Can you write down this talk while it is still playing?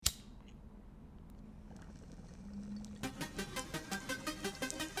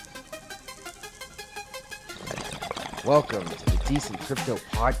Welcome to the Decent Crypto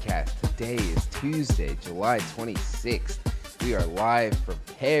Podcast. Today is Tuesday, July 26th. We are live from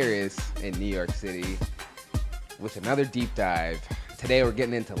Paris in New York City with another deep dive. Today we're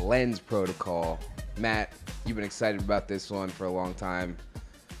getting into Lens Protocol. Matt, you've been excited about this one for a long time.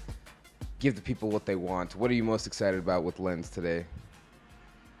 Give the people what they want. What are you most excited about with Lens today?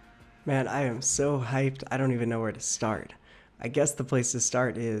 Man, I am so hyped, I don't even know where to start. I guess the place to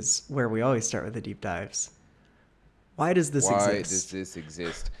start is where we always start with the deep dives. Why does this Why does exist? this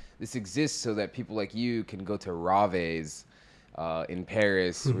exist? This exists so that people like you can go to Raves in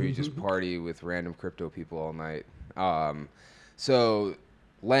Paris, where you just party with random crypto people all night. Um, so,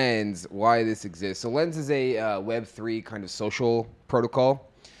 Lens, why this exists? So, Lens is a Web3 kind of social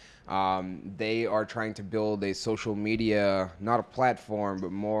protocol. They are trying to build a social media, not a platform,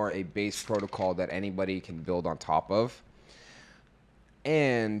 but more a base protocol that anybody can build on top of.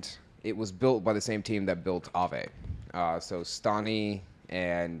 And it was built by the same team that built Aave. So Stani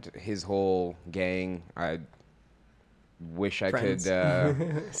and his whole gang. I wish I could. Friends. Yeah,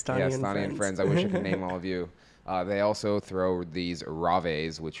 Stani and Stani and friends. friends. I wish I could name all of you. They also throw these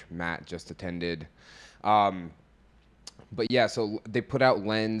Raves, which Matt just attended. Um, but yeah, so they put out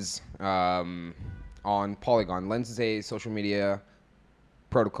Lens on Polygon. Lens is a social media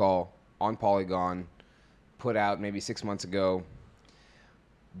protocol on Polygon, put out maybe 6 months ago.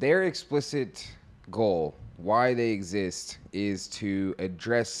 Their explicit goal, why they exist, is to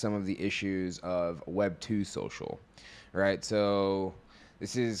address some of the issues of Web 2 social, right? So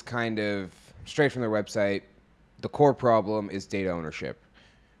this is kind of straight from their website. The core problem is data ownership,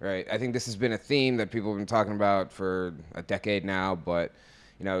 right? I think this has been a theme that people have been talking about for a decade now, but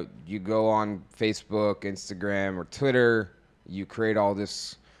you go on Facebook, Instagram, or Twitter, you create all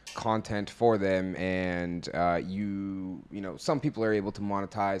this content for them, and some people are able to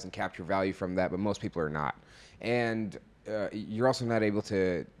monetize and capture value from that, but most people are not. And you're also not able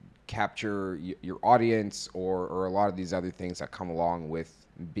to capture your audience or a lot of these other things that come along with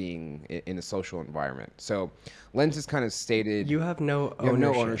being in a social environment. So Lens has kind of stated You have no you have no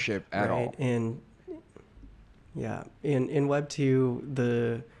ownership, ownership at right? all. In Web two,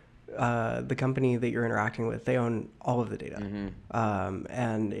 the company that you're interacting with, they own all of the data,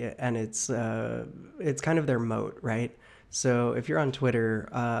 and it's kind of their moat, right? So if you're on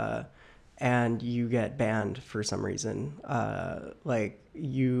Twitter and you get banned for some reason, like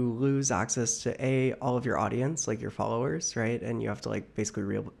you lose access to all of your audience, like your followers, right? And you have to like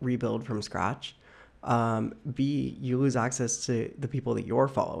basically rebuild from scratch. B, you lose access to the people that you're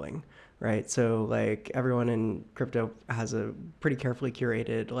following, right? So like everyone in crypto has a pretty carefully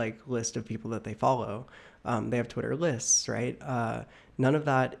curated like list of people that they follow. They have Twitter lists, right? None of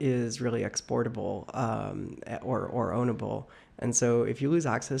that is really exportable or ownable. And so if you lose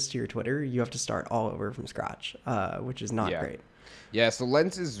access to your Twitter, you have to start all over from scratch, which is not Yeah. great. Yeah, so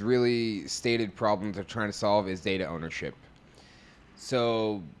Lens's really stated problem they're trying to solve is data ownership.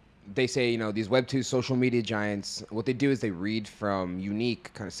 So they say, these Web2 social media giants, what they do is they read from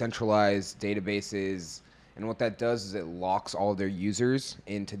unique, kind of centralized databases. And what that does is it locks all their users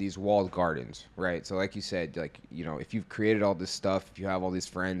into these walled gardens, right? So, like you said, if you've created all this stuff, if you have all these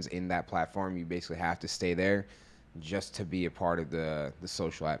friends in that platform, you basically have to stay there just to be a part of the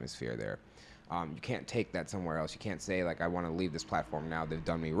social atmosphere there. You can't take that somewhere else. You can't say like I want to leave this platform now. They've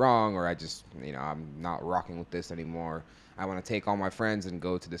done me wrong, or I just I'm not rocking with this anymore. I want to take all my friends and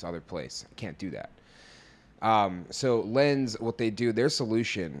go to this other place. I can't do that. So Lens, what they do, their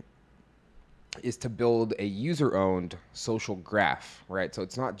solution is to build a user-owned social graph, right? So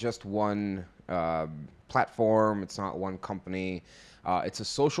it's not just one platform. It's not one company. It's a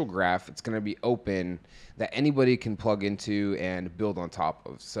social graph. It's going to be open that anybody can plug into and build on top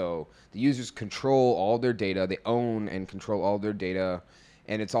of. So the users control all their data. They own and control all their data,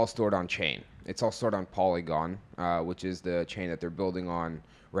 and it's all stored on chain. It's all stored on Polygon, which is the chain that they're building on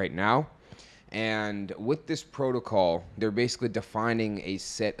right now. And with this protocol, they're basically defining a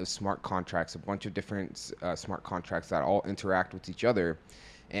set of smart contracts, a bunch of different smart contracts that all interact with each other.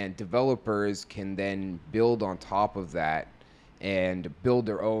 And developers can then build on top of that and build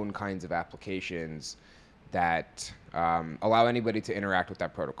their own kinds of applications that allow anybody to interact with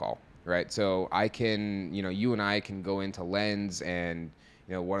that protocol, right? So I can, you and I can go into Lens, and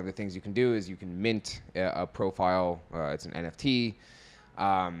one of the things you can do is you can mint a profile. It's an NFT.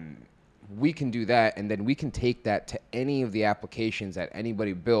 We can do that, and then we can take that to any of the applications that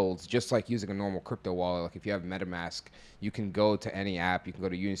anybody builds, just like using a normal crypto wallet. Like if you have MetaMask, you can go to any app. You can go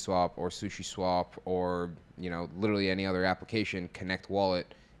to Uniswap or SushiSwap or literally any other application, connect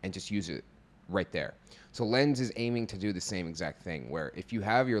wallet, and just use it right there. So Lens is aiming to do the same exact thing, where if you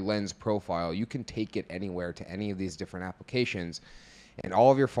have your Lens profile, you can take it anywhere to any of these different applications, and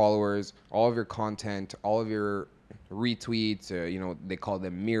all of your followers, all of your content, all of your retweets, they call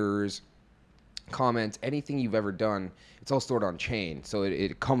them mirrors, comments, anything you've ever done, it's all stored on chain. So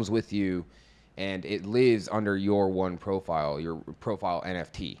it comes with you and it lives under your one profile, your profile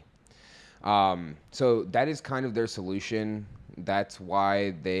NFT. So that is kind of their solution. That's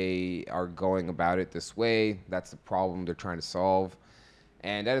why they are going about it this way. That's the problem they're trying to solve.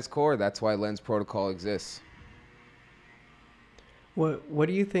 And at its core, that's why Lens Protocol exists. What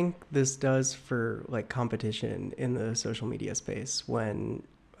do you think this does for like competition in the social media space when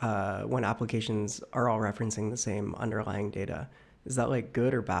applications are all referencing the same underlying data? Is that like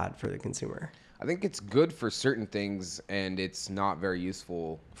good or bad for the consumer? I think it's good for certain things and it's not very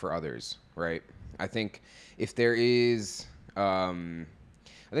useful for others, right? I think if there is, I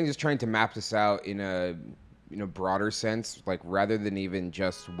think just trying to map this out in a broader sense, like rather than even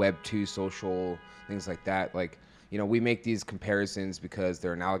just Web 2 social things like that, like we make these comparisons because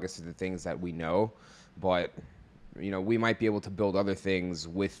they're analogous to the things that we know, but we might be able to build other things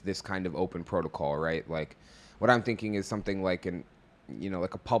with this kind of open protocol, right? Like what I'm thinking is something like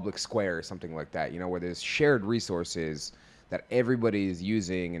like a public square or something like that, where there's shared resources that everybody is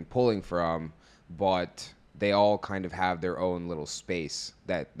using and pulling from, but they all kind of have their own little space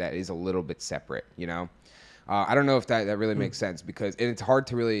that is a little bit separate. I don't know if that really makes sense because and it's hard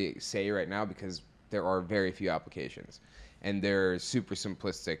to really say right now because there are very few applications and they're super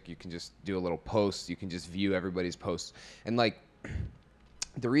simplistic. You can just do a little post. You can just view everybody's posts. And like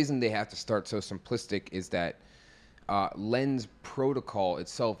the reason they have to start so simplistic is that Lens Protocol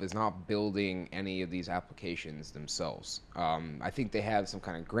itself is not building any of these applications themselves. I think they have some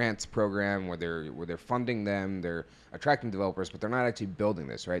kind of grants program where they're funding them, they're attracting developers, but they're not actually building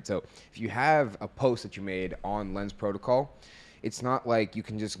this, right? So if you have a post that you made on Lens Protocol, it's not like you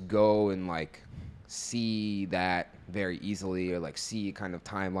can just go and like see that very easily or like see a kind of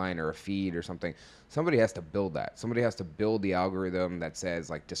timeline or a feed or something. Somebody has to build that. Somebody has to build the algorithm that says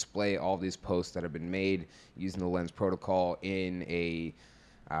like display all these posts that have been made using the Lens protocol in a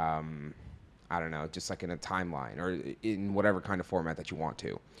I don't know, just like in a timeline or in whatever kind of format that you want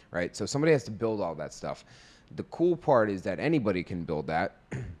to, right? So somebody has to build all that stuff. The cool part is that anybody can build that.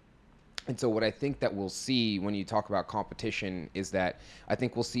 And so what I think that we'll see when you talk about competition is that I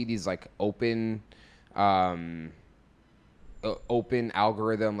think we'll see these like open algorithm,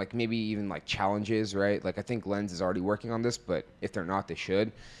 like maybe even like challenges, right? Like I think Lens is already working on this, but if they're not, they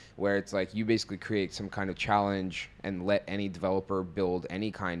should, where it's like you basically create some kind of challenge and let any developer build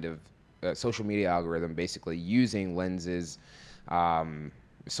any kind of social media algorithm basically using Lens's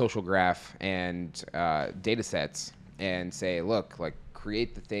social graph and data sets and say, look, like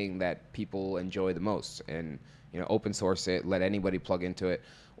create the thing that people enjoy the most and open source it, let anybody plug into it,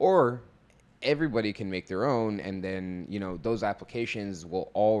 or everybody can make their own, and then those applications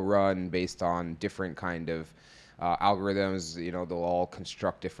will all run based on different kind of algorithms. They'll all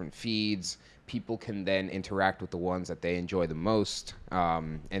construct different feeds. People can then interact with the ones that they enjoy the most,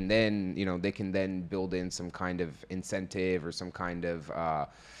 and then they can then build in some kind of incentive or some kind of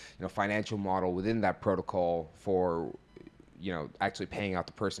financial model within that protocol for actually paying out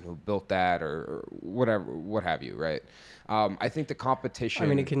the person who built that or whatever, what have you, right? I think the competition. I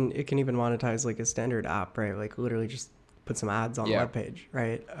mean, it can even monetize like a standard app, right? Like literally just put some ads on the Yeah. web page,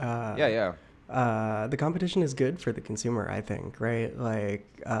 right? Yeah. The competition is good for the consumer, I think, right?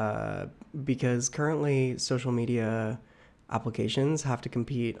 Like because currently social media applications have to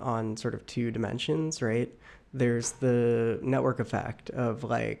compete on sort of two dimensions, right? There's the network effect of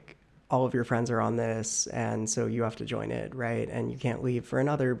like all of your friends are on this, and so you have to join it, right? And you can't leave for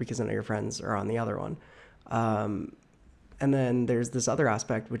another because none of your friends are on the other one. And then there's this other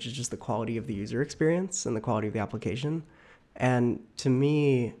aspect, which is just the quality of the user experience and the quality of the application. And to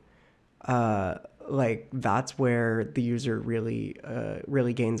me, like that's where the user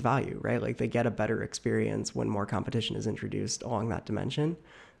really gains value, right? Like they get a better experience when more competition is introduced along that dimension.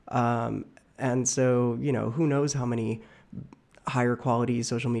 And so, who knows how many higher quality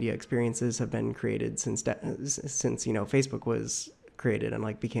social media experiences have been created since Facebook was created and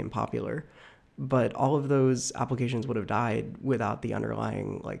like became popular, but all of those applications would have died without the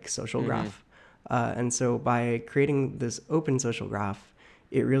underlying like social graph. And so by creating this open social graph,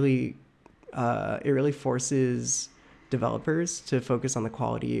 it really forces developers to focus on the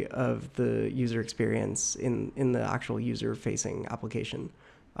quality of the user experience in the actual user facing application,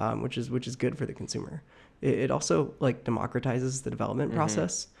 which is good for the consumer. It also like democratizes the development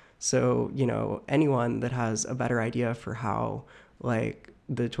process. So anyone that has a better idea for how like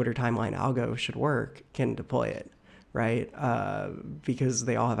the Twitter timeline algo should work can deploy it, right? Because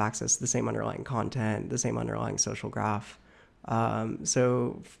they all have access to the same underlying content, the same underlying social graph.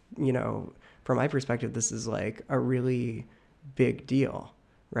 So, you know, from my perspective, this is like a really big deal,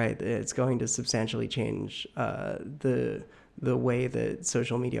 right? It's going to substantially change the way that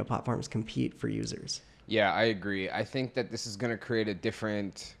social media platforms compete for users. Yeah, I agree. I think that this is going to create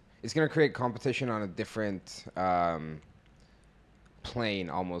it's going to create competition on a different plane,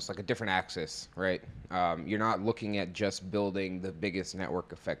 almost like a different axis, right? You're not looking at just building the biggest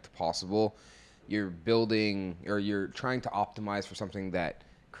network effect possible. You're building, or you're trying to optimize for something that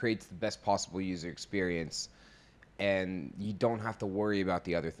creates the best possible user experience, and you don't have to worry about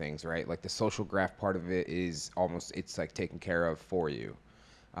the other things, right? Like the social graph part of it is almost, it's like taken care of for you.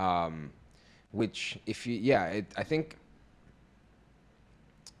 Um, which if you, yeah, I think,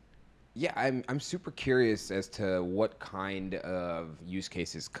 yeah, I'm super curious as to what kind of use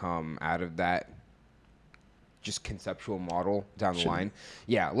cases come out of that just conceptual model down the Should line.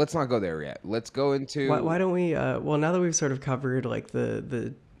 Yeah, let's not go there yet. Let's go why into, don't we? Well, now that we've sort of covered like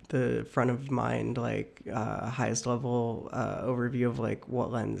the front of mind, like highest level overview of like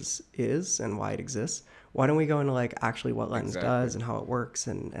what Lens is and why it exists. Why don't we go into like actually what Lens exactly. does and how it works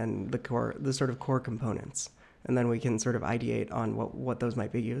and the sort of core components, and then we can sort of ideate on what those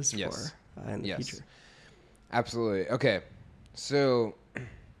might be used for Yes. in the Yes. future. Absolutely. Okay. So,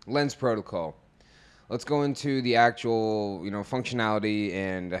 Lens protocol. Let's go into the actual, functionality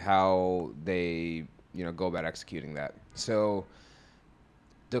and how they, go about executing that. So,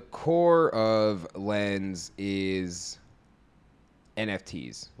 the core of Lens is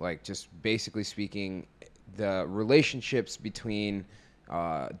NFTs. Like, just basically speaking, the relationships between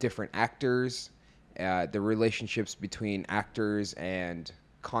different actors, the relationships between actors and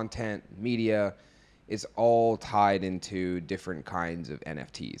content, media, is all tied into different kinds of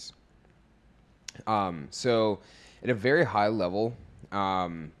NFTs. So, at a very high level,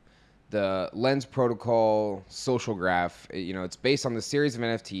 um, the Lens Protocol social graph, it's based on the series of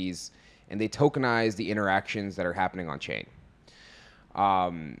NFTs, and they tokenize the interactions that are happening on chain.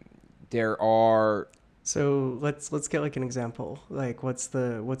 Um, there are, So let's get like an example. Like what's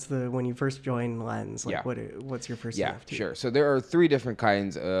the when you first join Lens, yeah, like what's your first yeah, NFT? sure. So there are three different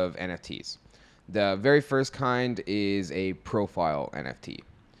kinds of NFTs. The very first kind is a profile NFT.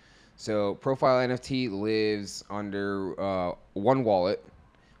 So profile NFT lives under one wallet.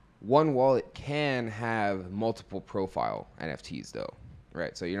 One wallet can have multiple profile NFTs though,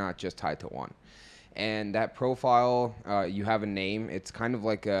 right? So you're not just tied to one. And that profile, you have a name. It's kind of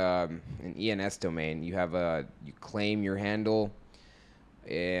like an ENS domain. You claim your handle,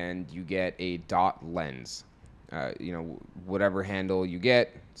 and you get a dot lens. Whatever handle you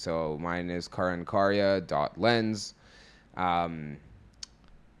get. So mine is Karan Karya dot lens. Um,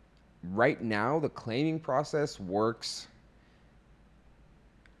 right now, the claiming process works.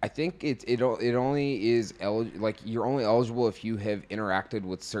 I think it only is like you're only eligible if you have interacted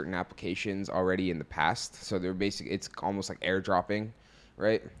with certain applications already in the past. So they're it's almost like airdropping,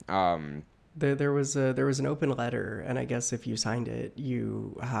 right? There was an open letter, and I guess if you signed it,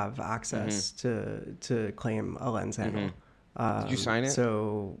 you have Hmm. access to claim a Lens Hmm. handle. Did you sign it?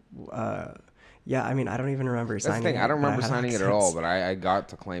 So uh, yeah, I mean I don't even remember That's the signing thing. I don't it, but I remember had signing it at all, access. but I got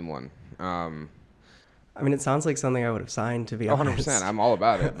to claim one. I mean it sounds like something I would have signed, to be 100%. honest. I'm all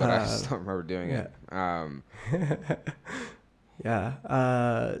about it, but I uh, just don't remember doing it. yeah.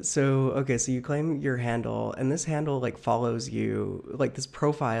 Yeah. So okay, so you claim your handle, and this handle like follows you. Like this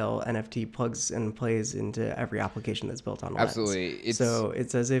profile NFT plugs and plays into every application that's built on Lens. Absolutely. So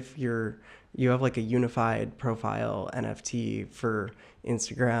it's as if you have like a unified profile NFT for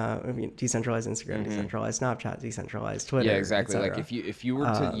Instagram, I mean, decentralized Instagram, Hmm. decentralized Snapchat, decentralized Yeah, Twitter, exactly. Like etc. if you were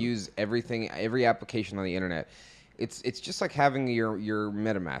to use every application on the internet, it's just like having your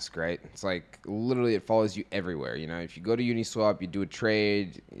MetaMask, right? It's like literally it follows you everywhere. If you go to Uniswap, you do a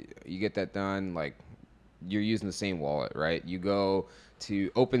trade, you get that done. Like you're using the same wallet, right? You go to You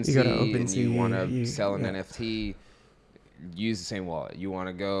go to OpenSea and you want OpenSea, to sell an yeah. NFT, use the same wallet. You want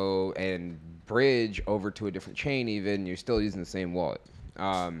to go and bridge over to a different chain, even you're still using the same wallet.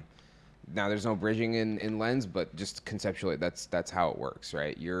 Um, Now there's no bridging in Lens, but just conceptually, that's how it works,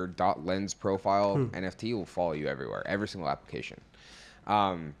 right? Your dot lens profile NFT will follow you everywhere, every single application.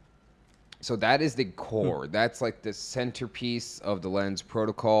 Um, so that is the core. That's like the centerpiece of the Lens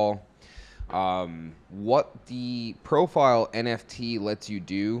protocol. What the profile NFT lets you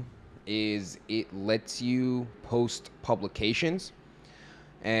do is it lets you post publications,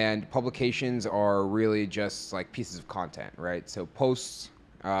 and publications are really just like pieces of content, right? So posts,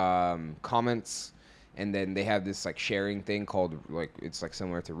 comments, and then they have this like sharing thing called like it's like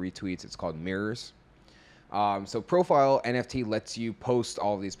similar to retweets. It's called mirrors. So profile NFT lets you post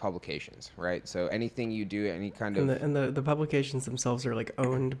all of these publications, right? So anything you do, any kind And of the publications themselves are like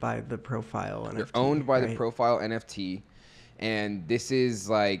owned by the profile they're NFT, owned by the right? profile NFT, and this is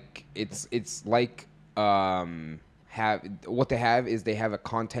like it's like have what they have is they have a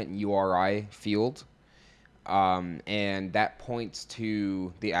content URI field, and that points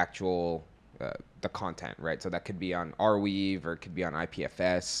to the actual the content, right? So that could be on Arweave or it could be on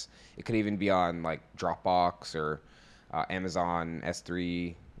IPFS. It could even be on like Dropbox or Amazon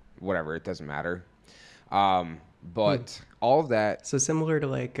S3, whatever. It doesn't matter. Um, Hmm. but all of that, So similar to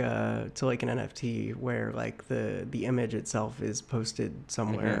like an NFT where like the image itself is posted mhm,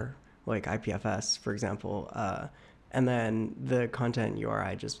 somewhere like IPFS, for example, and then the content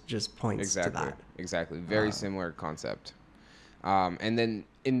URI just points to exactly, that. exactly, very Uh, similar concept. And then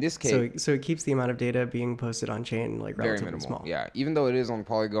in this case, so it keeps the amount of data being posted on chain like very relatively minimal. small. Yeah, even though it is on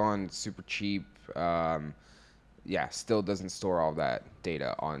Polygon, super cheap. Yeah, still doesn't store all that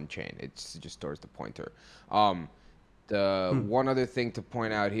data on chain. It just stores the pointer. Um, the Hmm. one other thing to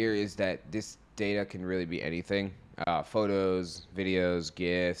point out here is that this data can really be anything: photos, videos,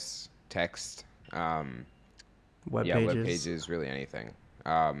 GIFs, text. Um, Web yeah, web pages. pages, really anything.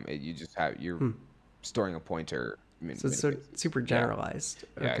 You just have you're Hmm. storing a pointer in So it's many so cases. super Yeah, generalized.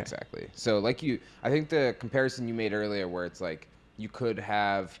 yeah, Okay. exactly. So like I think the comparison you made earlier, where it's like you could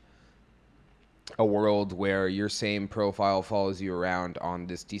have a world where your same profile follows you around on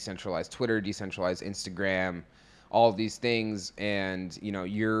this decentralized Twitter, decentralized Instagram, all of these things, and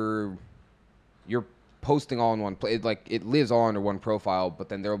you're posting all in one place. Like it lives all under one profile, but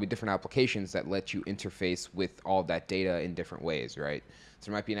then there will be different applications that let you interface with all that data in different ways, right?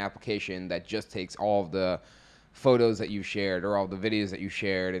 So there might be an application that just takes all of the photos that you shared or all the videos that you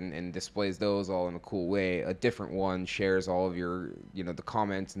shared and displays those all in a cool way. A different one shares all of your, the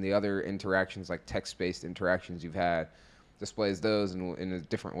comments and the other interactions like text-based interactions you've had, displays those in a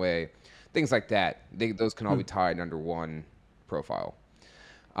different way. Things like that. Those can all Hmm. be tied under one profile.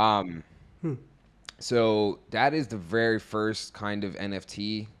 Um, Hmm. so that is the very first kind of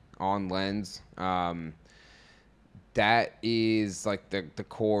NFT on Lens. That is like the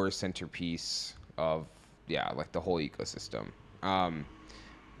core centerpiece of yeah, like the whole ecosystem. Um,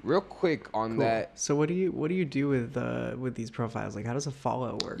 real quick on Cool. that, So what do you do with these profiles? Like how does a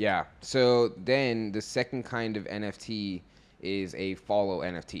follow work? yeah. So then the second kind of NFT is a follow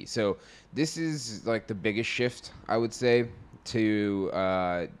NFT. So this is like the biggest shift I would say to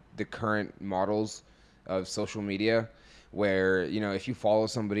the current models of social media, where if you follow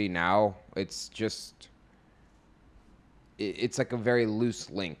somebody now, it's just it's like a very loose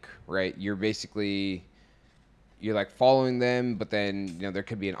link, right? You're like following them, but then there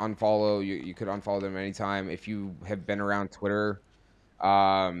could be an unfollow. You could unfollow them anytime. If you have been around Twitter,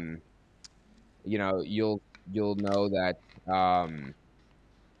 um, you'll know that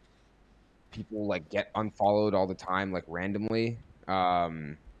people like get unfollowed all the time, like randomly.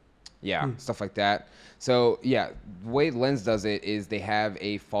 Um, yeah, Hmm. stuff like that. So yeah, the way Lens does it is they have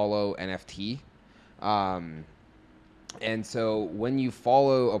a follow NFT. Um, And so when you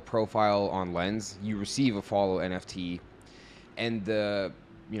follow a profile on Lens, you receive a follow NFT, and the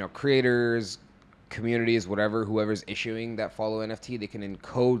creators, communities, whatever, whoever's issuing that follow NFT, they can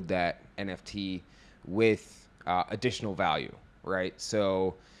encode that NFT with additional value, right?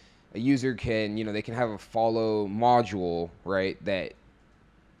 So a user can they can have a follow module, right? That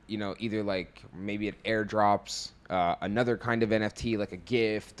either like maybe it airdrops another kind of NFT, like a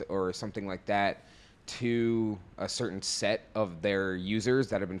gift or something like that, to a certain set of their users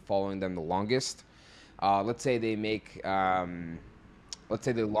that have been following them the longest. Let's say they make, let's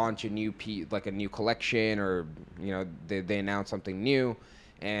say they launch a like a new collection, or they announce something new,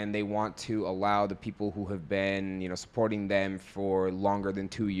 and they want to allow the people who have been supporting them for longer than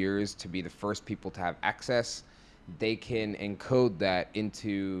 2 years to be the first people to have access. They can encode that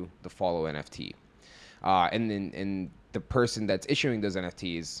into the follow NFT, and then the person that's issuing those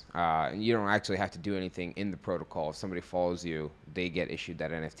NFTs, you don't actually have to do anything in the protocol. If somebody follows you, they get issued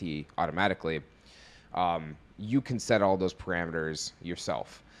that NFT automatically. You can set all those parameters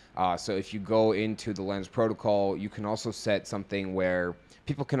yourself. So if you go into the Lens protocol, you can also set something where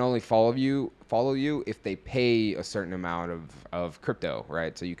people can only follow you if they pay a certain amount of crypto,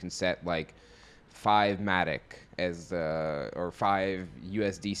 right? So you can set like 5 Matic as the or 5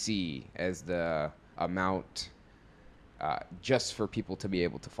 USDC as the amount, just for people to be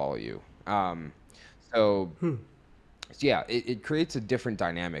able to follow you. So Hmm. so yeah, it creates a different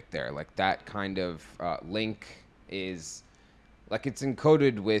dynamic there. Like that kind of link is like it's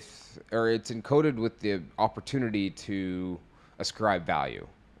encoded with, or it's encoded with the opportunity to ascribe value,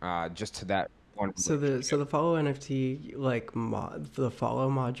 just to that one So relationship. the follow NFT the follow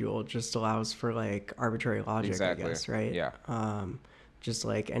module just allows for like arbitrary logic, I Exactly. guess, right? Yeah. Just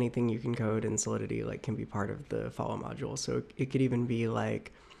like anything you can code in Solidity like can be part of the follow module. So it could even be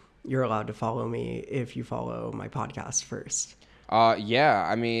like you're allowed to follow me if you follow my podcast first. Yeah.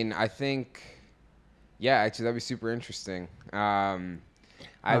 I mean, I think, yeah, actually, that'd be super interesting.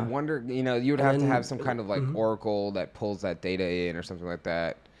 I Huh. wonder, you would And have to have then some kind of like mhm. oracle that pulls that data in or something like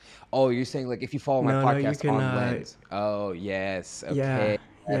that. Oh, you're saying like if you follow my No, you podcast can on Lens. Oh, yes. yeah, Okay.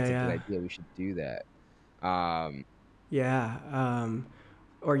 yeah, That's a good yeah. idea. We should do that. Um, Yeah,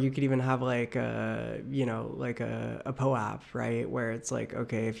 or you could even have like like a POAP, right? Where it's like,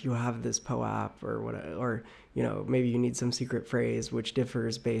 okay, if you have this POAP or what, or maybe you need some secret phrase which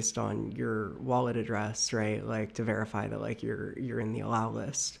differs based on your wallet address, right? Like to verify that like you're in the allow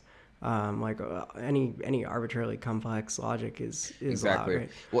list. Any arbitrarily complex logic is allowed, exactly.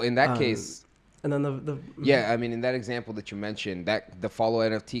 right? Well, in that Um, case, and then the mhm. yeah, I mean, in that example that you mentioned, that the follow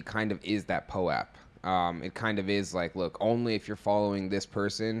NFT kind of is that POAP. It kind of is like, look, only if you're following this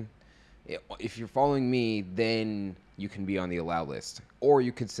person, if you're following me, then you can be on the allow list. Or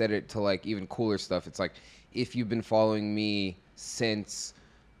you could set it to like even cooler stuff. It's like, if you've been following me since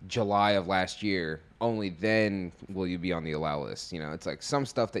July of last year, only then will you be on the allow list. It's like some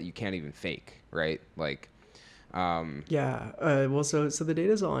stuff that you can't even fake, right? Like, um, Yeah. Well, so the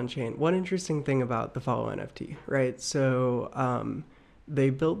data's all on chain. One interesting thing about the follow NFT, right? So they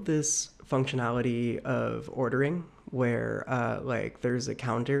built this functionality of ordering where like there's a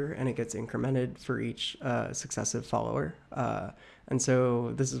counter and it gets incremented for each successive follower. And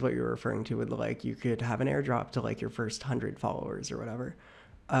so this is what you're referring to with like you could have an airdrop to like your first 100 followers or whatever.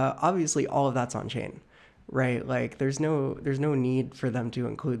 Obviously, all of that's on chain, right? Like there's no need for them to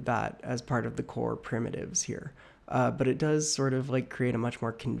include that as part of the core primitives here. But it does sort of like create a much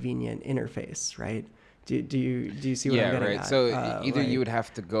more convenient interface, right? Do you see what I'm yeah, getting right. at? So either you would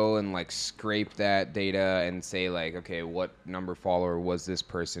have to go and like scrape that data and say like, okay, what number follower was this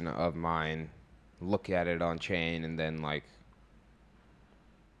person of mine? Look at it on chain and then like,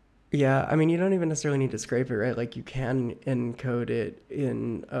 Yeah, I mean, you don't even necessarily need to scrape it, right? Like, you can encode it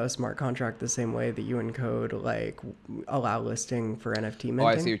in a smart contract the same way that you encode, like, allow listing for NFT oh,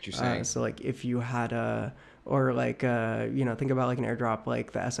 I see minting. what you're saying. So, like, if you had or like, think about like an airdrop,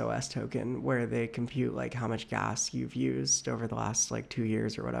 like the SOS token, where they compute like how much gas you've used over the last like 2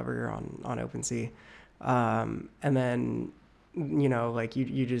 years or whatever on OpenSea. And then, like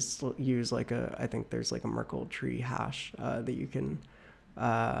you just use like I think there's like a Merkle tree hash that you can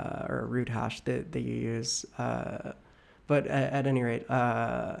or a root hash that you use. But at any rate,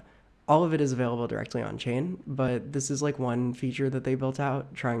 all of it is available directly on chain. But this is like one feature that they built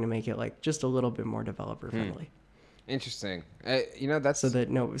out, trying to make it like just a little bit more developer Hmm. friendly, Interesting. so That's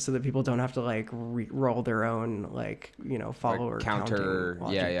that people don't have to like roll their own like like follower counting counter.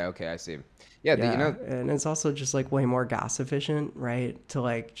 Yeah, logic. yeah. Okay, I see. Yeah, Yeah, and it's also just like way more gas efficient, right? To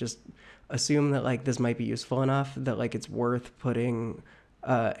like just assume that like this might be useful enough that like it's worth putting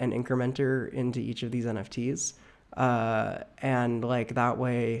an incrementer into each of these NFTs, and like that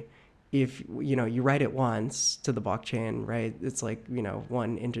way, if you write it once to the blockchain, right? It's like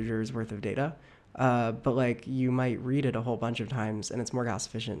one integer's worth of data. But like you might read it a whole bunch of times, and it's more gas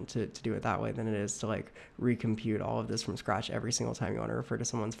efficient to do it that way than it is to like recompute all of this from scratch every single time you want to refer to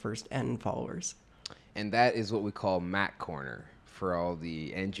someone's first N followers. and that is what we call Mac Corner for all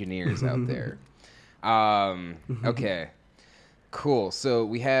the engineers out there. Okay, cool. So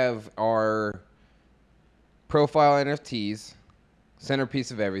we have our profile NFTs,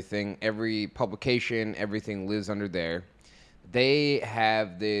 centerpiece of everything. Every publication, everything lives under there. They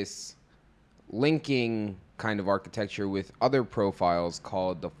have this linking kind of architecture with other profiles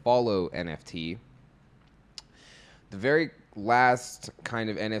called the follow NFT. The very last kind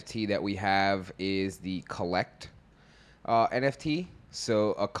of NFT that we have is the collect NFT.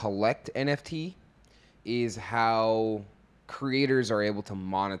 So a collect NFT is how creators are able to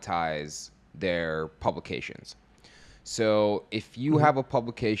monetize their publications. So if you Mhm. have a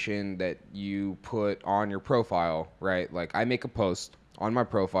publication that you put on your profile, right? Like I make a post on my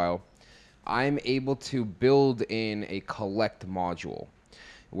profile, I'm able to build in a collect module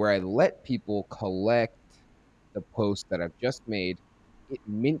where I let people collect the post that I've just made. It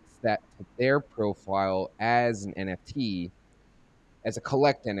mints that to their profile as an NFT, as a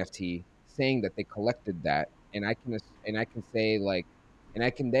collect NFT, saying that they collected that, and I can say like, and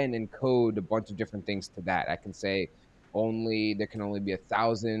I can then encode a bunch of different things to that. I can say only there can only be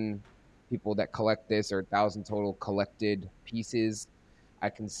 1,000 people that collect this, or 1,000 total collected pieces. I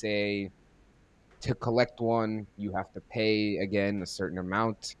can say to collect one, you have to pay again a certain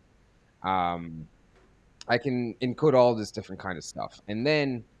amount. Um, I can encode all this different kind of stuff. And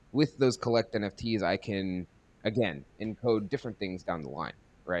then with those collect NFTs, I can again encode different things down the line,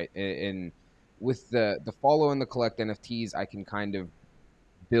 right? And with the follow and the collect NFTs, I can kind of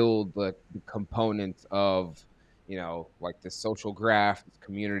build the components of, like this social graph, this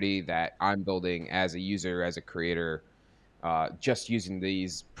community that I'm building as a user, as a creator, just using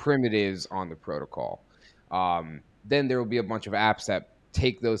these primitives on the protocol. Then there will be a bunch of apps that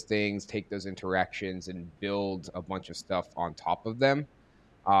take those things, take those interactions, and build a bunch of stuff on top of them.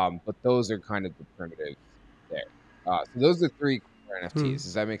 But those are kind of the primitives there. So those are three core Hmm. NFTs.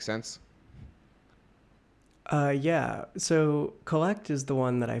 Does that make sense? Yeah. So collect is the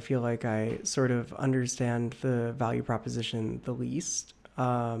one that I feel like I sort of understand the value proposition the least.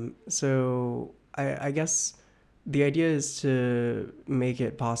 So I guess the idea is to make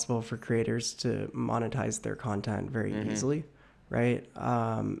it possible for creators to monetize their content very Mm-hmm. easily, right?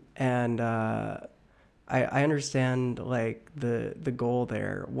 I understand like the goal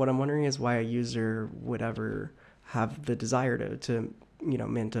there. What I'm wondering is why a user would ever have the desire to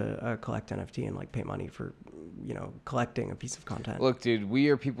mint a collect NFT and like pay money for collecting a piece of content. Look, dude, we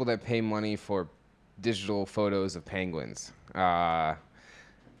are people that pay money for digital photos of penguins. I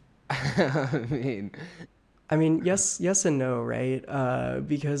mean, I mean, yes and no, right?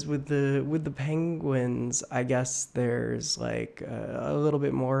 Because with the penguins, I guess there's like a little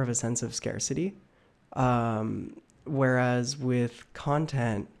bit more of a sense of scarcity. Whereas with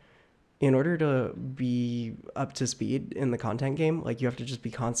content, in order to be up to speed in the content game, like you have to just be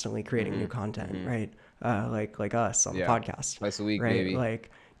constantly creating new mm-hmm, content, mm-hmm. right? Like us on the Yeah, podcast, twice a week, right? baby.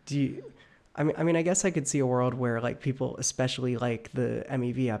 Like, do you? I mean, I guess I could see a world where like people, especially like the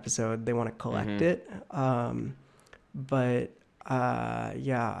MEV episode, they want to collect Mm-hmm. it. But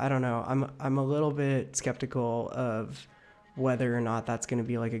yeah, I don't know. I'm a little bit skeptical of whether or not that's going to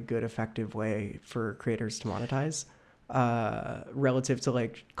be like a good effective way for creators to monetize relative to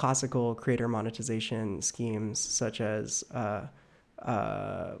like classical creator monetization schemes such as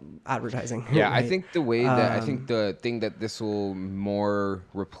advertising, Yeah, right? I think the thing that this will more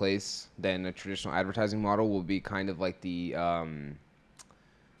replace than a traditional advertising model will be kind of like the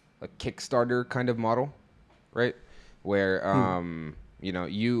like Kickstarter kind of model, right? Where Hmm.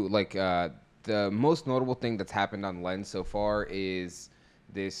 you like the most notable thing that's happened on Lens so far is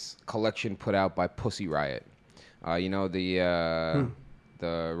this collection put out by Pussy Riot. You know Hmm.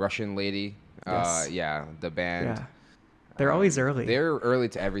 the Russian lady. Yes. Yeah, the band. Yeah. They're always early. They're early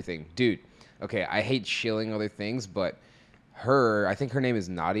to everything, dude. Okay, I hate shilling other things, but I think her name is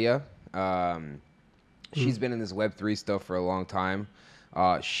Nadia. Hmm. She's been in this Web3 stuff for a long time.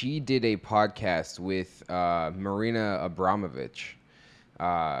 She did a podcast with Marina Abramovich.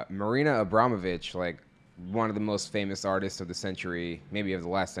 Marina Abramovich, like one of the most famous artists of the century, maybe of the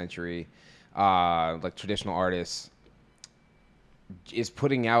last century, like traditional artists, is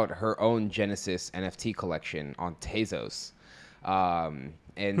putting out her own Genesis NFT collection on Tezos.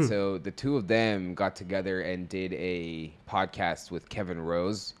 And Hmm. so the two of them got together and did a podcast with Kevin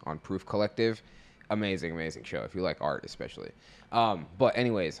Rose on Proof Collective. Amazing, amazing show if you like art, especially. But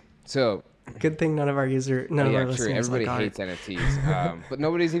anyways, so Good thing none of yeah, our true. listeners Everybody like art. hates NFTs, but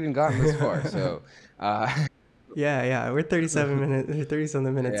nobody's even gotten this far. So, uh, Yeah, yeah, we're 30 something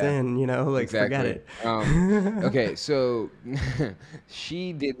minutes yeah. in, like forget Exactly. it. Okay, so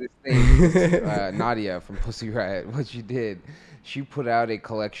she did this thing. This Nadia from Pussy Riot. What she did, she put out a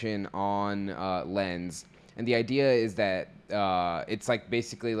collection on Lens, and the idea is that it's like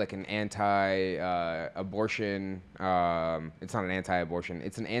basically like an anti-abortion. It's not an anti-abortion.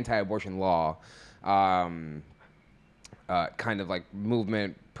 It's an anti-abortion law. Um, kind of like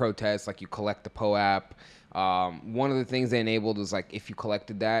movement protest, like you collect the POAP. One of the things they enabled was like if you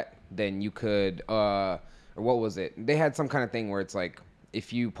collected that, then you could, or what was it? They had some kind of thing where it's like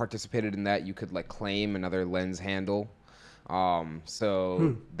if you participated in that, you could like claim another Lens handle. So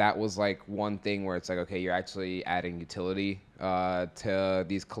Hmm. that was like one thing where it's like, okay, you're actually adding utility to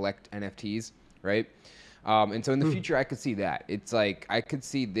these collect NFTs, right? And so in the Hmm. future, I could see that. It's like I could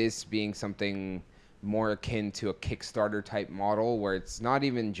see this being something more akin to a Kickstarter type model where it's not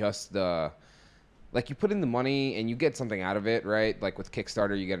even just the like you put in the money and you get something out of it, right? Like with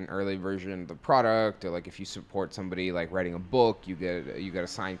Kickstarter, you get an early version of the product, or like if you support somebody like writing a book, you get a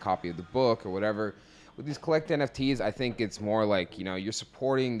signed copy of the book or whatever. With these collect NFTs, I think it's more like you're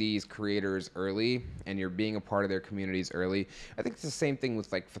supporting these creators early and you're being a part of their communities early. I think it's the same thing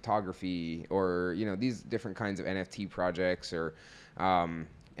with like photography or these different kinds of NFT projects or um,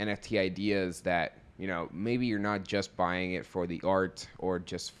 NFT ideas that, maybe you're not just buying it for the art or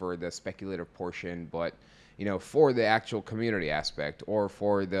just for the speculative portion, but, for the actual community aspect or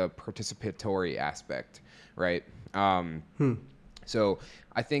for the participatory aspect, right? Um, Hmm. so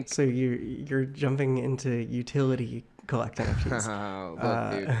I think, So you're jumping into utility collect NFTs. look,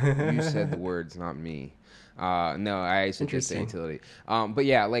 dude, you said the words, not me. No, I actually did say Interesting. utility. But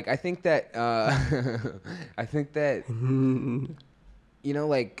yeah, like I think that I think that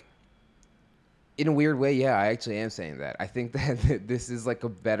like in a weird way, yeah, I actually am saying that. I think that this is like a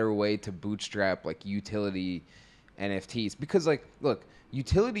better way to bootstrap like utility NFTs because like look,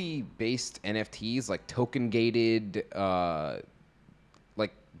 utility based NFTs like token gated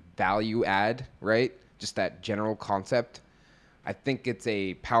like value add, right? Just that general concept. I think it's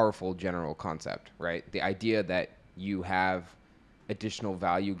a powerful general concept, right? The idea that you have additional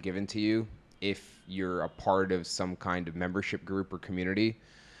value given to you if you're a part of some kind of membership group or community.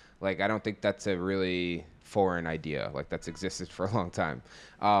 Like, I don't think that's a really foreign idea. Like, that's existed for a long time.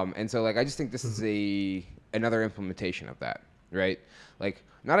 And so, like, I just think this is another implementation of that, right? Like,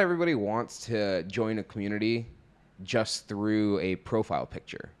 not everybody wants to join a community just through a profile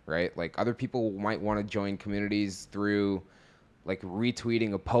picture, right? Like, other people might want to join communities through like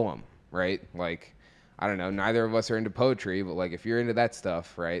retweeting a poem, right? Like, I don't know, neither of us are into poetry, but like if you're into that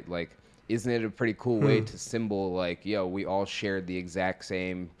stuff, right? Like, isn't it a pretty cool way Hmm. to symbol like, yo, we all shared the exact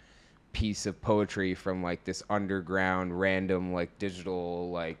same piece of poetry from like this underground random like digital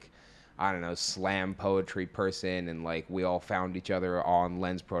like I don't know, slam poetry person, and like we all found each other on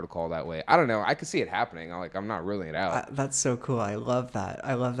Lens Protocol that way. I don't know. I could see it happening. I'm not ruling it out. That's so cool. I love that.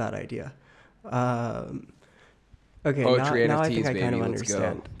 I love that idea. Um, okay, Poetry now I think NFTs, I kind baby. of Let's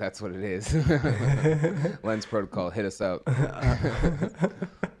go. understand. That's what it is. Lens Protocol, hit us up.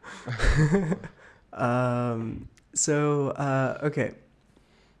 Okay.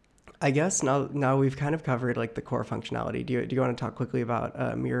 I guess now we've kind of covered like the core functionality. Do you want to talk quickly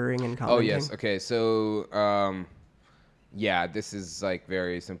about mirroring and Oh yes. commenting? Okay. So yeah, this is like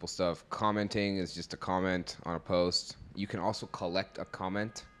very simple stuff. Commenting is just a comment on a post. You can also collect a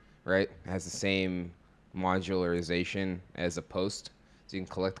comment, right? It has the same modularization as a post, so you can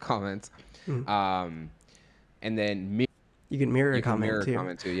collect comments. Mm. Um, and then You can mirror a you can comment mirror a too.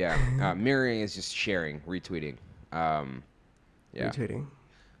 comment too. Yeah. Mirroring is just sharing, retweeting. Um, yeah. Retweeting.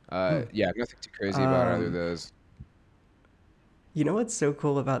 Hmm. Yeah. Nothing too crazy about either of Um, those. you know what's so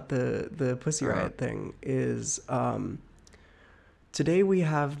cool about the Pussy Uh, Riot thing is today we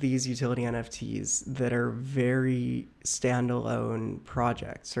have these utility NFTs that are very standalone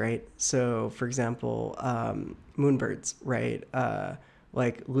projects, right? So, for example, Moonbirds, right?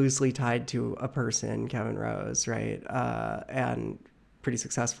 Like loosely tied to a person, Kevin Rose, right? And pretty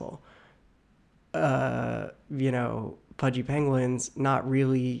successful. Pudgy Penguins, not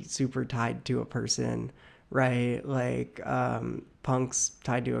really super tied to a person, right? Like Punk's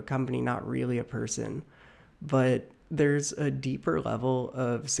tied to a company, not really a person. But there's a deeper level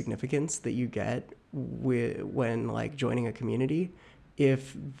of significance that you get when like joining a community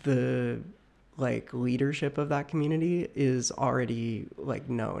if the like leadership of that community is already like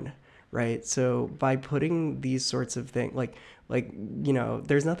known, right? So by putting these sorts of things like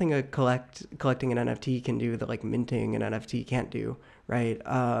there's nothing collecting an NFT can do that like minting an NFT can't do, right?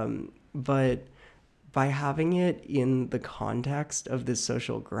 But by having it in the context of this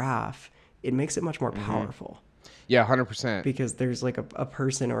social graph, it makes it much more hmm powerful Yeah, 100%. because there's like a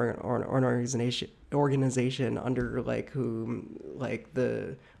person or an organization under like whom like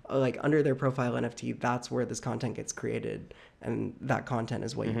the like under their profile NFT, that's where this content gets created, and that content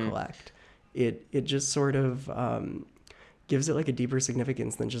is what you hmm collect. It just sort of gives it like a deeper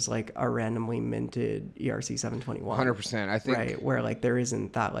significance than just like a randomly minted ERC 721, 100%. I think right? Where like there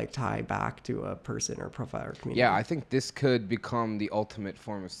isn't that like tie back to a person or profile or Yeah, community. I think this could become the ultimate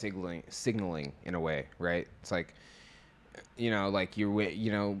form of signaling in a way, right? It's like, like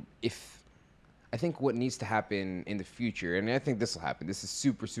if I think what needs to happen in the future, and I think this will happen. This is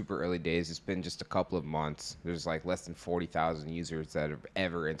super, super early days. It's been just a couple of months. There's like less than 40,000 users that have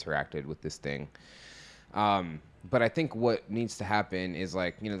ever interacted with this thing. But I think what needs to happen is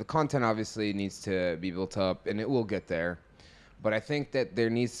like, the content obviously needs to be built up and it will get there. But I think that there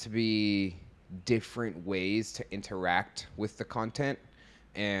needs to be different ways to interact with the content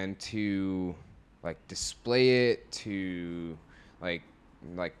and to like display it, to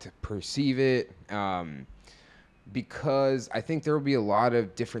like to perceive it. Because I think there will be a lot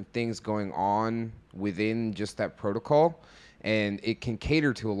of different things going on within just that protocol, and it can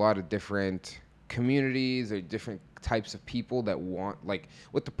cater to a lot of different communities or different types of people that want, like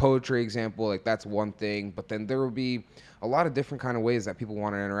with the poetry example, like that's one thing, but then there will be a lot of different kind of ways that people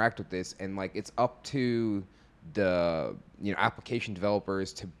want to interact with this, and like it's up to the application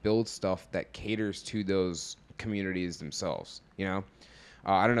developers to build stuff that caters to those communities themselves.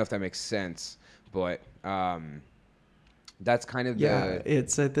 I don't know if that makes sense, but that's kind of Yeah, the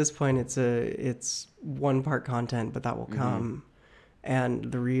it's at this point it's one part content, but that will mhm. come.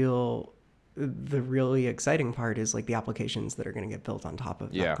 And the really exciting part is like the applications that are going to get built on top of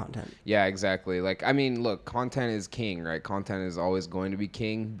that Yeah. content. Yeah, exactly. Like, I mean, look, content is king, right? Content is always going to be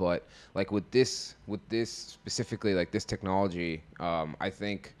king, but like with this specifically, like this technology, I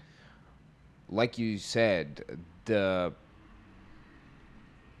think, like you said, the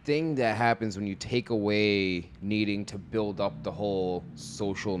thing that happens when you take away needing to build up the whole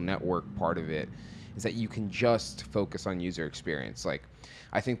social network part of it is that you can just focus on user experience. Like,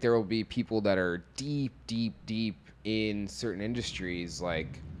 I think there will be people that are deep, deep, deep in certain industries,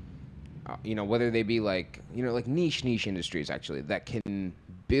 like whether they be like like niche industries actually that can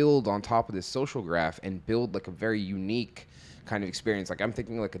build on top of this social graph and build like a very unique kind of experience. Like I'm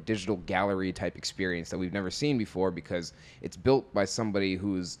thinking like a digital gallery type experience that we've never seen before because it's built by somebody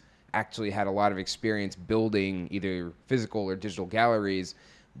who's actually had a lot of experience building either physical or digital galleries,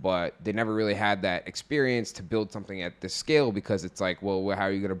 but they never really had that experience to build something at this scale because it's like, well, how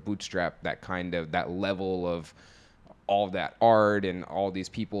are you going to bootstrap that level of all of that art and all these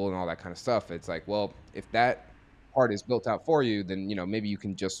people and all that kind of stuff. It's like, well, if that part is built out for you, then maybe you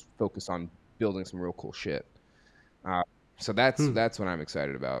can just focus on building some real cool shit. Uh, so that's Hmm, that's what I'm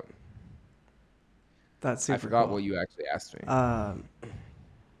excited about. that's I super forgot cool. what you actually asked me. Um,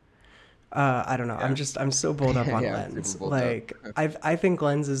 I don't know. Yeah, I'm so bowled up on yeah, I'm super Lens. built up, Like I think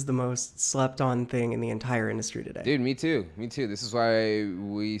Lens is the most slept on thing in the entire industry today. dude. Me too. Me too. This is why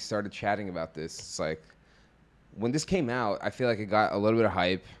we started chatting about this. It's like when this came out, I feel like it got a little bit of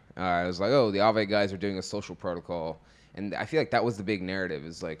hype. I was like, oh, the Aave guys are doing a social protocol, and I feel like that was the big narrative.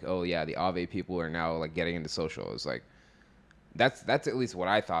 Is like, oh yeah, the Aave people are now like getting into social. It's like that's at least what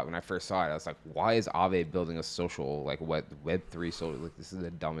I thought when I first saw it. I was like, why is Aave building a social like Web3 social? Like this is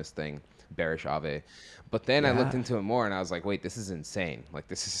the dumbest thing. Bearish Aave. But then I looked Yeah. into it more and I was like, wait, this is insane. Like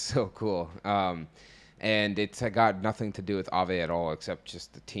this is so cool. And it's got nothing to do with Aave at all, except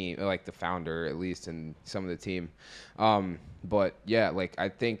just the team, like the founder at least, and some of the team. But yeah, like I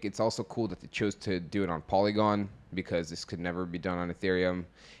think it's also cool that they chose to do it on Polygon because this could never be done on Ethereum.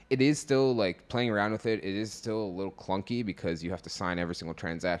 It is still like playing around with it. It is still a little clunky because you have to sign every single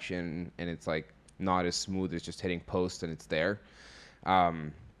transaction, and it's like not as smooth as just hitting post and it's there.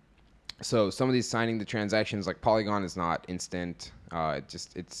 Um, so some of these signing the transactions like Polygon is not instant.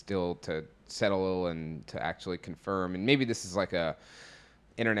 It's still to settle and to actually confirm. And maybe this is like a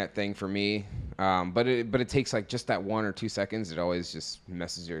internet thing for me, but it takes like just that 1 or 2 seconds. It always just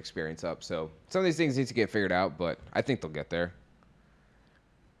messes your experience up. So some of these things need to get figured out, but I think they'll get there.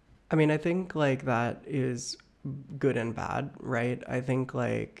 I mean, I think like that is good and bad, right? I think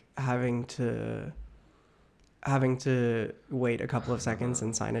like having to wait a couple of seconds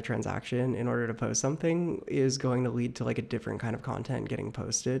and sign a transaction in order to post something is going to lead to like a different kind of content getting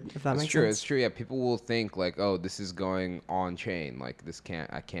posted, if that It's makes true. It's sense. true. Yeah, people will think like, oh, this is going on chain. Like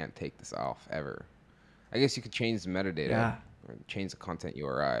I can't take this off ever. I guess you could change the metadata Yeah. or change the content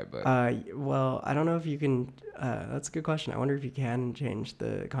URI, but Well, I don't know if you can. That's a good question. I wonder if you can change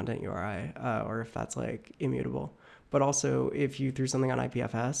the content URI, or if that's like immutable. But also, if you threw something on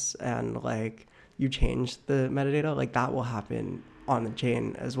IPFS and like you change the metadata, like that will happen on the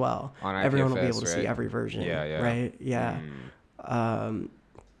chain as well. on Everyone will be able IPFS, to see right? every version, Yeah, yeah. right? Yeah. Mm.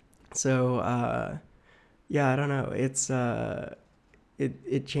 So, yeah, I don't know.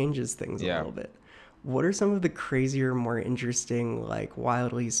 It changes things a Yeah. little bit. What are some of the crazier, more interesting, like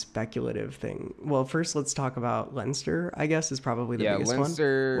wildly speculative thing? Well, first let's talk about Lenster. I guess is probably the Yeah, biggest one.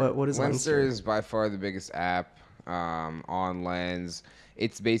 What is Lenster Lenster? is by far the biggest app on Lens.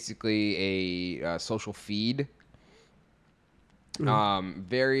 It's basically a social feed. Mm.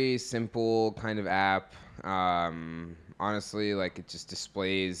 Very simple kind of app. Honestly, like it just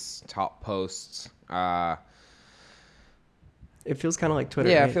displays top posts. It feels kind of like Twitter,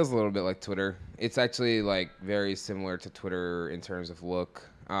 Yeah, it right? feels a little bit like Twitter. It's actually like very similar to Twitter in terms of look.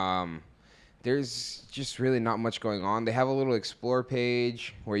 There's just really not much going on. They have a little explore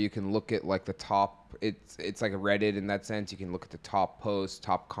page where you can look at like the top. It's like a Reddit in that sense. You can look at the top posts,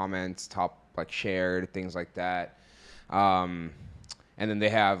 top comments, top like shared things like that. Um, and then they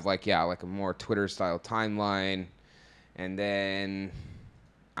have like yeah, like a more Twitter style timeline. And then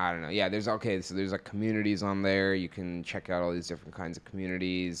I don't know. Yeah, there's okay. So there's like communities on there. You can check out all these different kinds of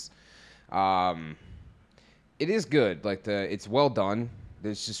communities. Um, it is good. Like it's well done.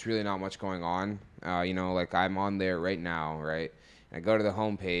 There's just really not much going on. Like I'm on there right now, right? And I go to the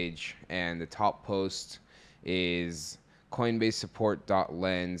homepage, and the top post is Coinbase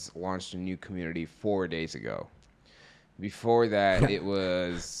support.lens launched a new community 4 days ago. Before that, it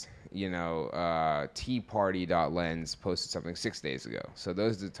was Tea Party.lens posted something 6 days ago. So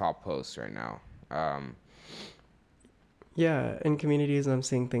those are the top posts right now. Um, Yeah, in communities, I'm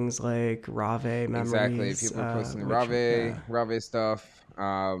seeing things like Rave exactly. memories, People are posting which yeah, Rave stuff.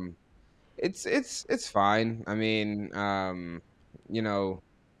 It's fine. I mean, you know,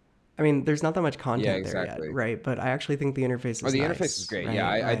 I mean, there's not that much yeah, content there yet, exactly. right? But I actually think the interface Oh, is the interface is nice, great. Yeah,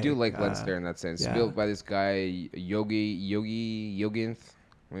 right? I do Like, like Lenster in that sense. yeah, Built by this guy Yoginth,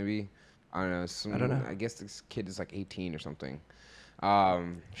 maybe. I don't know. I don't Some know. I guess this kid is like 18 or something.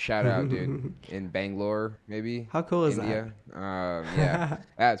 Shout out, dude, in Bangalore, maybe How cool is that? India. Yeah,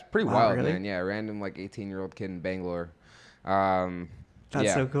 it's pretty Wow, wild, really? man. Yeah, random like 18-year-old kid in Bangalore. Um, That's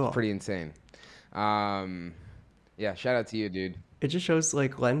yeah, so it's cool. pretty insane. Um, yeah, shout out to you, dude. It just shows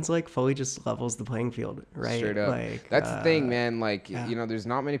like Lens like fully just levels the playing field, Straight right? up. Like, That's the thing, man. Like, yeah, there's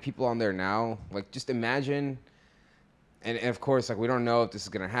not many people on there now. Like, just imagine, and of course, like, we don't know if this is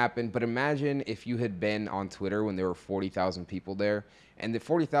gonna happen, but imagine if you had been on Twitter when there were 40,000 people there, and the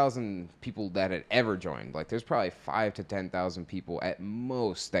 40,000 people that had ever joined, like, there's probably 5 to 10,000 people at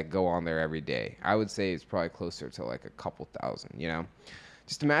most that go on there every day. I would say it's probably closer to like a couple thousand.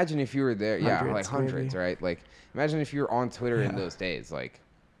 Just imagine if you were there, yeah, like hundreds hundreds, maybe. right? Like, imagine if you were on Twitter in Yeah. those days, like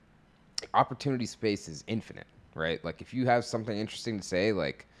opportunity space is infinite, right? Like if you have something interesting to say,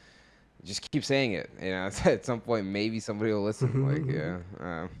 like just keep saying it. At some point maybe somebody will listen. Like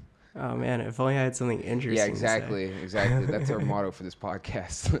yeah, Oh man, if only I had something yeah, interesting to say. exactly, exactly. That's our motto for this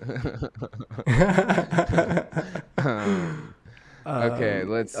podcast. um, okay,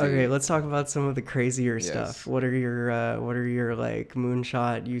 let's Okay, see. let's talk about some of the crazier stuff. Yes. What are your like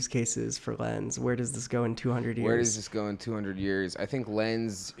moonshot use cases for Lens? Where does this go in 200 Where does years? this go in 200 years? I think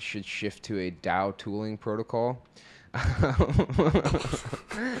Lens should shift to a DAO tooling protocol.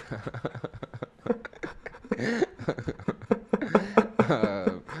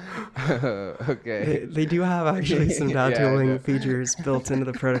 Um, They, okay. they do have actually some DAO Yeah, I know. tooling features built into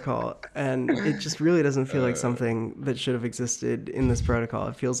the protocol, and it just really doesn't feel like Uh, something that should have existed in this protocol.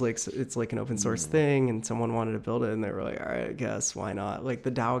 It feels like it's like an open source mm, thing, and someone wanted to build it, and they were like, all right, I guess why not? Like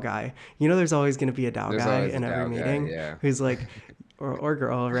the DAO guy, there's always going to be a DAO there's guy always a in every DAO guy. meeting Yeah. who's like, or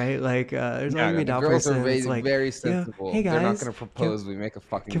girl, right? Like there's always No, gonna no. be The a DAO girls are person that's very, like, very yo, hey sensible. They're not guys, gonna can propose we make a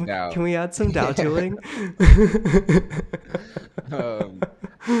fucking can, DAO. can we add some DAO Yeah. tooling? Um,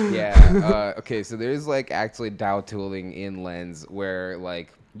 yeah. Okay. So there's like actually DAO tooling in Lens where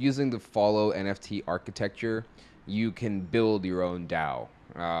like using the follow NFT architecture, you can build your own DAO.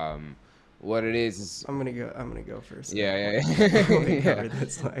 What it is I'm gonna go for a yeah, sec. yeah, Let me yeah. cover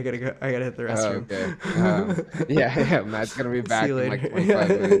this. I gotta go. I gotta hit the restroom. Okay. Yeah, yeah. Matt's gonna be See you back in like later.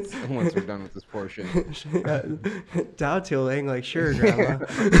 25 minutes once we're done with this portion. Yeah. Dow tooling, like sure, Yeah. grandma.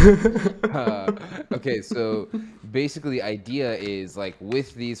 Uh, okay, so basically, the idea is like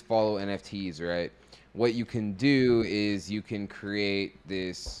with these follow NFTs, right? What you can do is you can create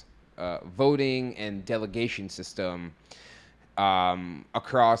this voting and delegation system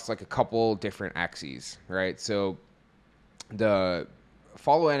across like a couple different axes, right? So the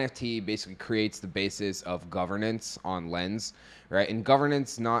follow NFT basically creates the basis of governance on Lens, right? And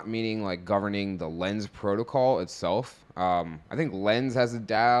governance not meaning like governing the Lens protocol itself. I think Lens has a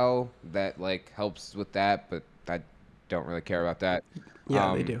DAO that like helps with that, but I don't really care about that. Yeah,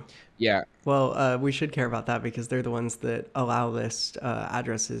 they Um, do. yeah, Well, we should care about that because they're the ones that allow list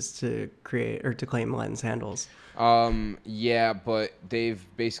addresses to create or to claim lens handles. yeah, but they've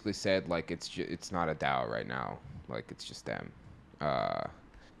basically said like it's not a DAO right now. Like it's just them. Uh,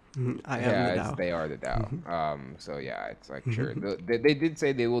 I am the Yeah, DAO. they are the DAO. So yeah, it's like sure they did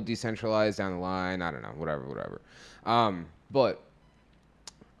say they will decentralize down the line. I don't know, whatever, whatever. But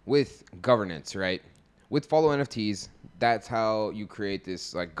with governance, right? With follow NFTs, that's how you create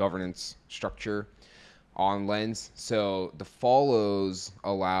this like governance structure on Lens. So the follows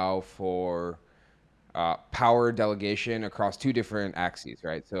allow for power delegation across two different axes,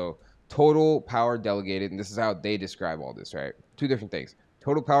 right? So total power delegated, and this is how they describe all this, right? Two different things: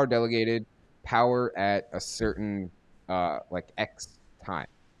 total power delegated, power at a certain like X time,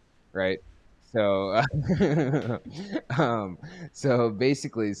 right? So, um, so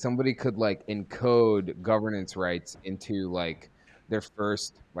basically, somebody could like encode governance rights into like their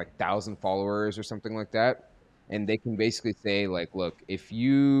first like 1,000 followers or something like that, and they can basically say like, look, if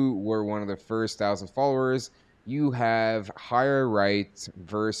you were one of the first 1,000 followers, you have higher rights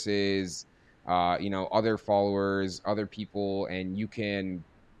versus other followers, other people, and you can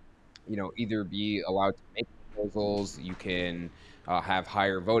either be allowed to make proposals, you can have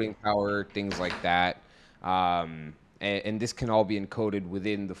higher voting power, things like that. And this can all be encoded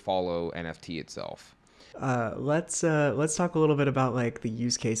within the follow NFT itself. Let's talk a little bit about like the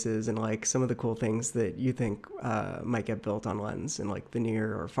use cases and like some of the cool things that you think might get built on Lens in like the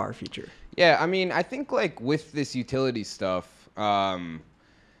near or far future. Yeah, I mean, I think like with this utility stuff, I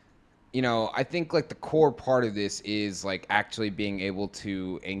think like the core part of this is like actually being able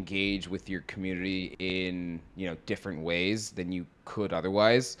to engage with your community in, different ways than you could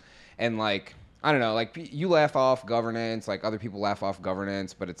otherwise. And like, I don't know, like you laugh off governance, like other people laugh off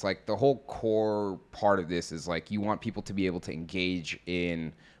governance, but it's like the whole core part of this is like you want people to be able to engage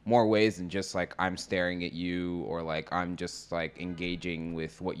in more ways than just like I'm staring at you or like I'm just like engaging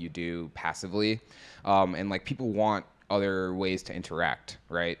with what you do passively. And like people want other ways to interact,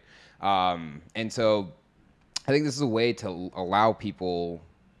 right? And so I think this is a way to allow people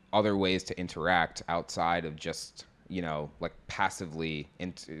other ways to interact outside of just like passively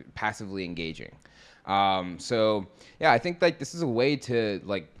engaging. So yeah, I think like this is a way to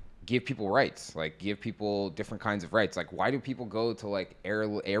like give people rights, like give people different kinds of rights. Like why do people go to like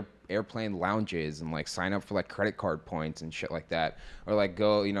airplane lounges and like sign up for like credit card points and shit like that, or like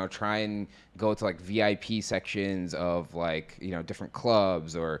go try and go to like VIP sections of like different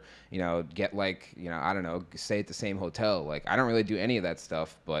clubs, or get like I don't know, stay at the same hotel. Like I don't really do any of that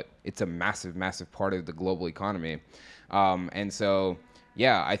stuff, but it's a massive part of the global economy. And so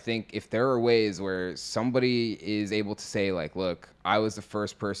yeah, I think if there are ways where somebody is able to say like, look, I was the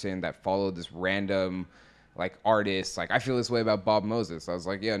first person that followed this random like artist. Like I feel this way about Bob Moses. I was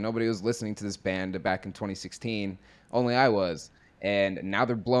like, yeah, nobody was listening to this band back in 2016, only I was. And now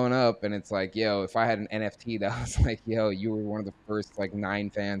they're blowing up, and it's like, yo, if I had an NFT that was like, yo, you were one of the first like 9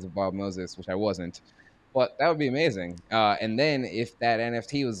 fans of Bob Moses, which I wasn't, but that would be amazing. And then if that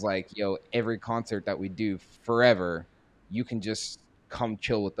NFT was like, yo, every concert that we do forever, you can just come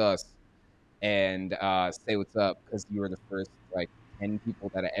chill with us and say what's up because you were the first like 10 people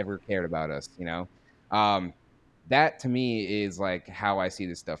that ever cared about us. Um, that to me is like how I see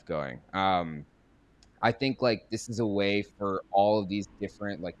this stuff going. I think like this is a way for all of these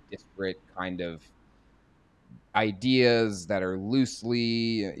different like disparate kind of ideas that are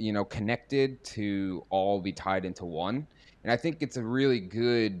loosely connected to all be tied into one. And I think it's a really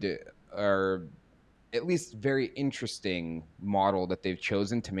good, or at least very interesting model that they've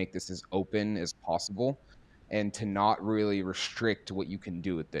chosen to make this as open as possible and to not really restrict what you can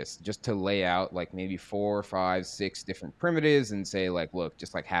do with this, just to lay out like maybe 4 5 6 different primitives and say like, look,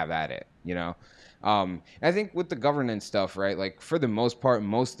 just like have at it. And I think with the governance stuff, right, like for the most part,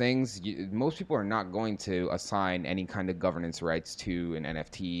 most things, most people are not going to assign any kind of governance rights to an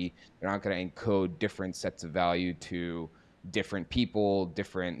NFT. They're not going to encode different sets of value to different people,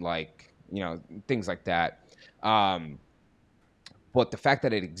 different like things like that. Um, but the fact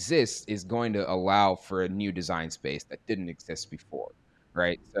that it exists is going to allow for a new design space that didn't exist before,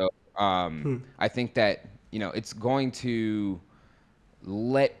 right? So Hmm. I think that it's going to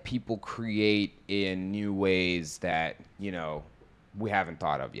let people create in new ways that we haven't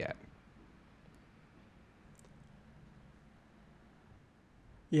thought of yet.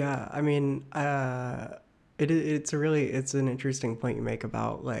 Yeah, I mean, it's an interesting point you make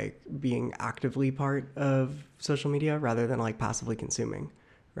about like being actively part of social media rather than like passively consuming,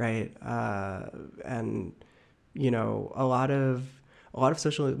 right? And a lot of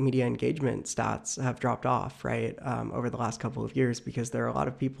social media engagement stats have dropped off, right, over the last couple of years because there are a lot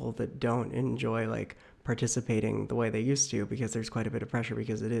of people that don't enjoy like participating the way they used to because there's quite a bit of pressure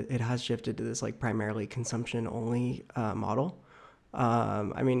because it has shifted to this like primarily consumption only model.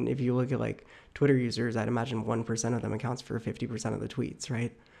 I mean, if you look at like Twitter users, I'd imagine 1% of them accounts for 50% of the tweets,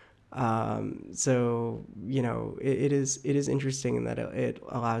 right? So it is interesting in that it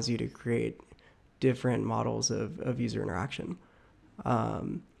allows you to create different models of user interaction.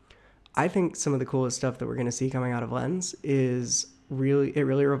 Um, I think some of the coolest stuff that we're going to see coming out of Lens is really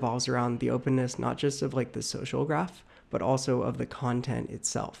revolves around the openness, not just of like the social graph, but also of the content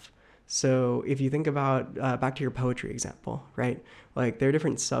itself. So if you think about back to your poetry example, right? Like there are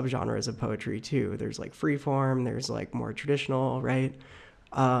different subgenres of poetry too. There's like free form, there's like more traditional, right?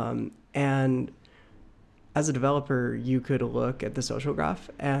 And as a developer, you could look at the social graph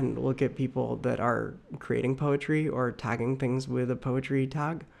and look at people that are creating poetry or tagging things with a poetry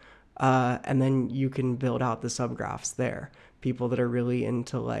tag. And then you can build out the subgraphs there. People that are really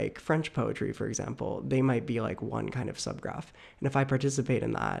into like French poetry, for example, they might be like one kind of subgraph. And if I participate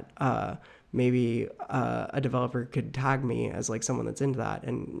in that, maybe a developer could tag me as like someone that's into that.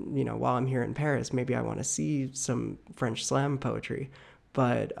 And, you know, while I'm here in Paris, maybe I want to see some French slam poetry,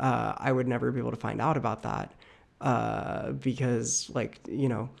 but I would never be able to find out about that because, like, you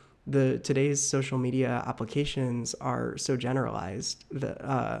know, today's social media applications are so generalized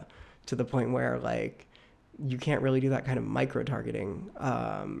that to the point where, like, you can't really do that kind of micro targeting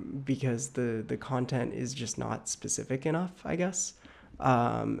because the content is just not specific enough, I guess.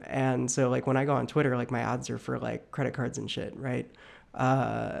 And so, like, when I go on Twitter, like, my ads are for like credit cards and shit, right?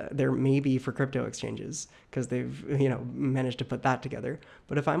 They're maybe for crypto exchanges because they've, you know, managed to put that together.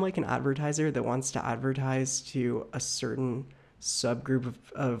 But if I'm like an advertiser that wants to advertise to a certain subgroup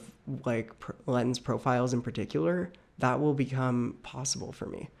of like lens profiles in particular, that will become possible for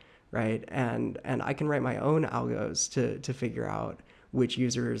me, right? And I can write my own algos to figure out which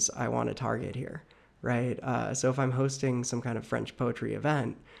users I want to target here, right? So if I'm hosting some kind of French poetry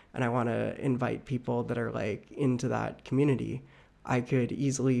event and I want to invite people that are like into that community, I could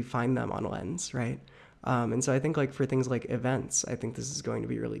easily find them on Lens, right? And so I think like for things like events, I think this is going to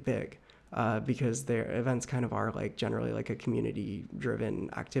be really big because their events kind of are like generally like a community-driven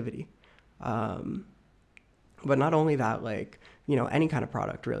activity. But not only that, like, you know, any kind of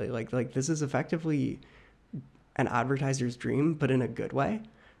product really, like this is effectively an advertiser's dream, but in a good way,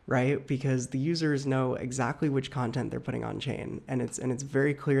 right? Because the users know exactly which content they're putting on chain, and it's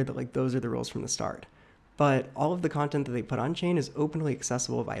very clear that like those are the rules from the start. But all of the content that they put on chain is openly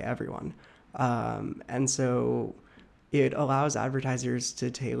accessible by everyone, and so it allows advertisers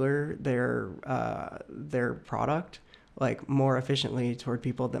to tailor their product like more efficiently toward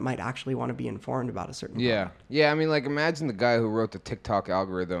people that might actually want to be informed about a certain product. Yeah. I mean, like, imagine the guy who wrote the TikTok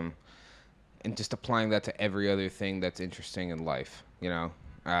algorithm and just applying that to every other thing that's interesting in life. You know,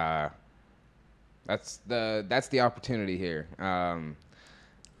 that's the opportunity here.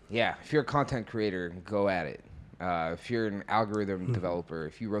 Yeah, if you're a content creator, go at it. If you're an algorithm developer,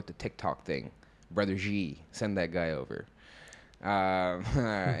 if you wrote the TikTok thing, Brother G, send that guy over.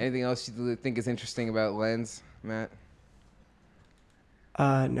 Anything else you think is interesting about Lens, Matt?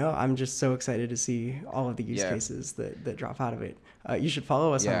 No, I'm just so excited to see all of the use cases that drop out of it. You should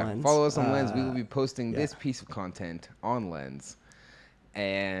follow us on Lens. Follow us on Lens. We will be posting yeah. this piece of content on Lens,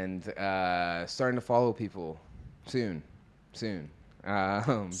 and starting to follow people soon. Soon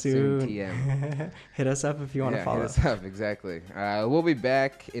TM. Hit us up if you want to follow. Hit us up, exactly. We'll be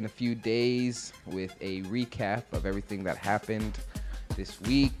back in a few days with a recap of everything that happened this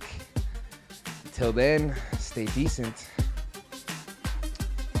week. Until then, stay decent.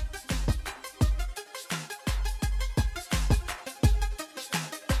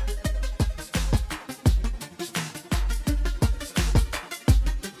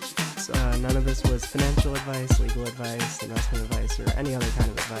 None of this was financial advice, legal advice, investment advice, or any other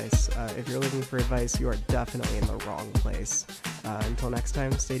kind of advice. If you're looking for advice, you are definitely in the wrong place. Until next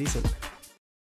time, stay decent.